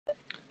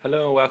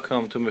Hello and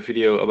welcome to my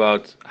video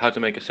about how to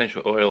make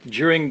essential oil.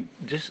 During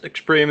this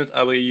experiment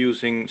I will be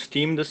using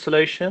steam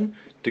distillation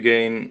to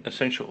gain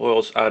essential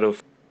oils out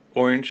of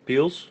orange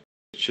peels.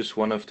 It's just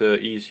one of the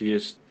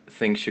easiest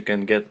things you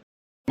can get.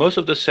 Most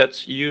of the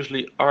sets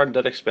usually aren't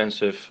that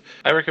expensive.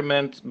 I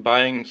recommend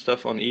buying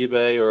stuff on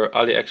eBay or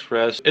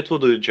AliExpress. It will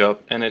do the job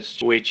and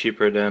it's way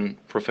cheaper than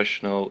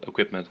professional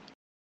equipment.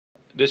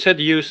 The set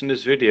used in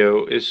this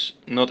video is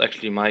not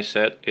actually my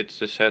set, it's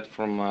the set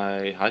from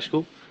my high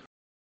school.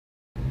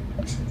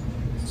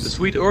 The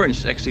sweet orange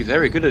is actually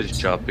very good at its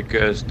job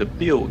because the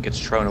peel gets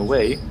thrown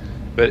away,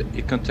 but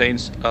it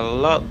contains a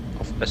lot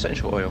of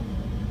essential oil.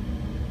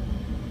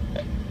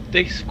 It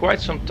takes quite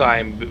some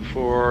time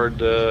before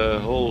the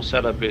whole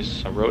setup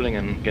is rolling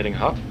and getting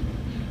hot.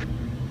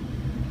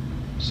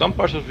 Some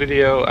parts of the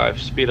video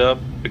I've speed up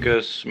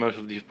because most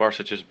of these parts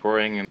are just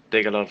boring and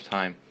take a lot of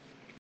time.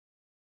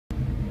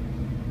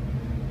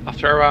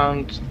 After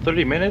around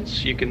 30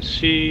 minutes you can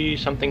see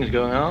something is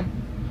going on.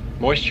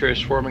 Moisture is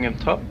forming on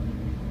top.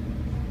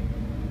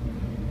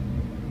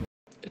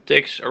 It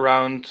takes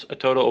around a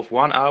total of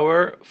 1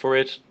 hour for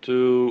it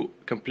to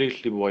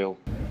completely boil.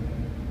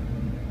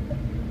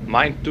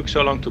 Mine took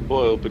so long to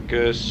boil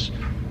because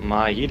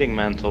my heating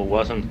mantle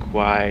wasn't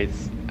quite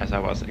as I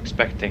was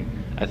expecting.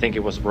 I think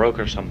it was broke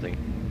or something.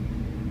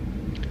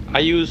 I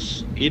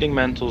use heating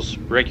mantles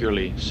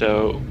regularly,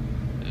 so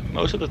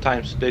most of the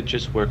times they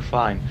just work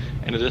fine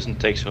and it doesn't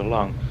take so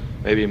long,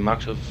 maybe a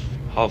max of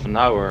half an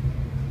hour.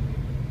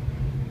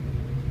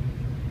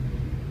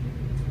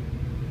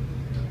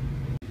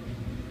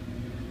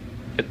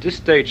 At this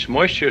stage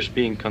moisture is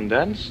being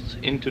condensed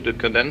into the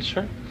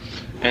condenser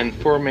and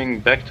forming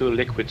back to a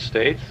liquid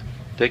state,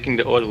 taking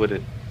the oil with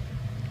it.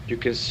 You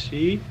can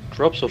see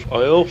drops of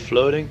oil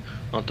floating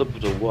on top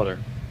of the water.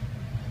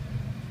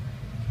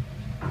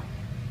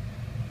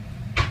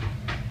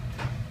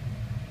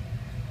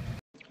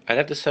 I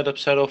let the setup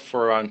settle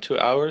for around 2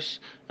 hours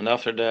and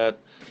after that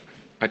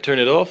I turn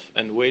it off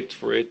and wait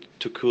for it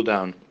to cool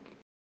down.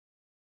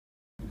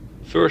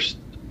 First,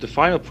 the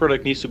final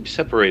product needs to be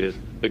separated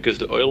because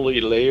the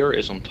oily layer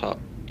is on top.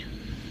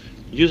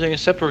 Using a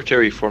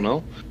separatory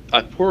funnel,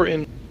 I pour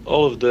in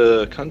all of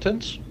the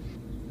contents.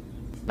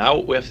 Now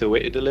we have to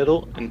wait a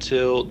little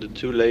until the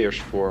two layers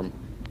form.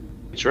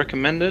 It's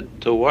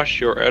recommended to wash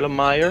your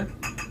Erlenmeyer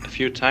a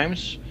few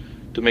times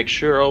to make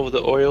sure all of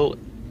the oil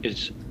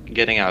is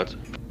getting out.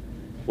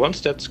 Once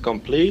that's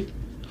complete,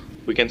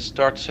 we can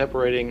start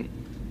separating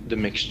the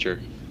mixture.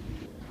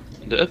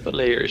 The upper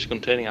layer is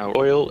containing our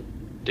oil.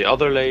 The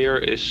other layer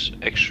is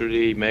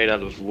actually made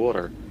out of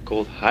water,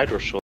 called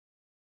hydrosol.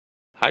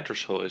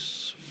 Hydrosol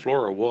is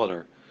floral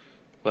water,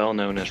 well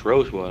known as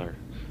rose water,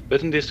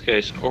 but in this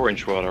case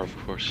orange water of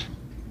course.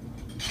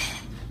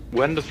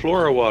 When the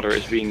floral water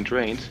is being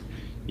drained,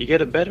 you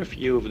get a better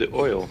view of the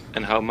oil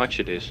and how much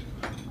it is.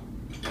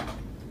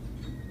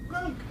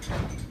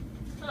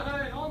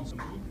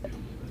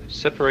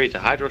 Separate the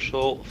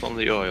hydrosol from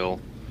the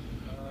oil.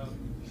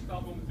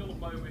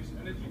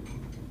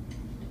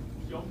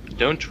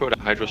 Don't throw the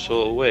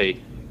hydrosol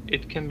away,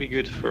 it can be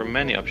good for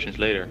many options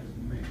later.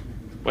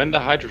 When the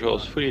hydrosol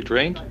is fully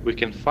drained, we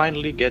can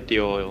finally get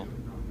the oil.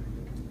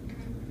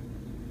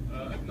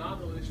 Het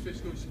nadeel is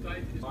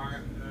viscositeit,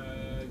 maar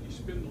die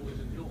spindel is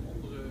een heel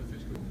andere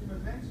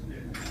viscositeit.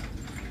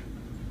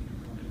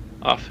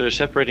 After the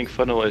separating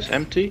funnel is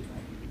empty,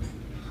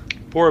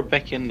 pour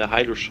back in the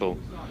hydrosol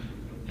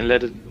and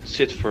let it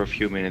sit for a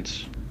few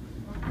minutes.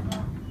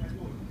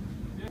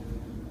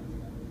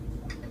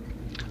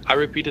 I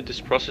repeated this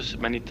process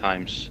many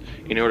times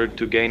in order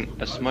to gain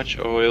as much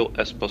oil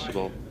as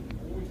possible.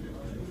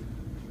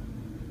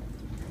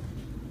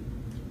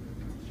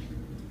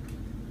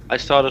 I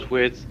started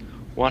with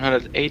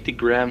 180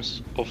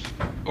 grams of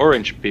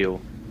orange peel.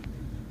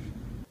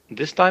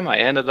 This time I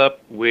ended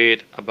up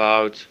with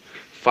about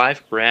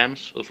 5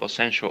 grams of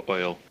essential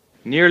oil.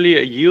 Nearly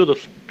a yield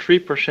of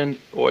 3%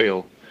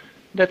 oil.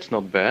 That's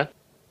not bad.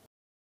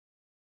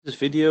 This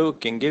video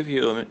can give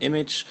you an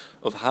image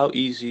of how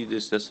easy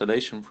this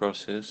distillation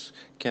process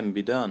can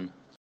be done.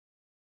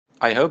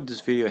 I hope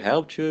this video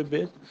helped you a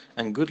bit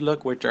and good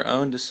luck with your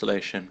own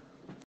distillation.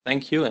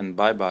 Thank you and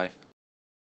bye bye.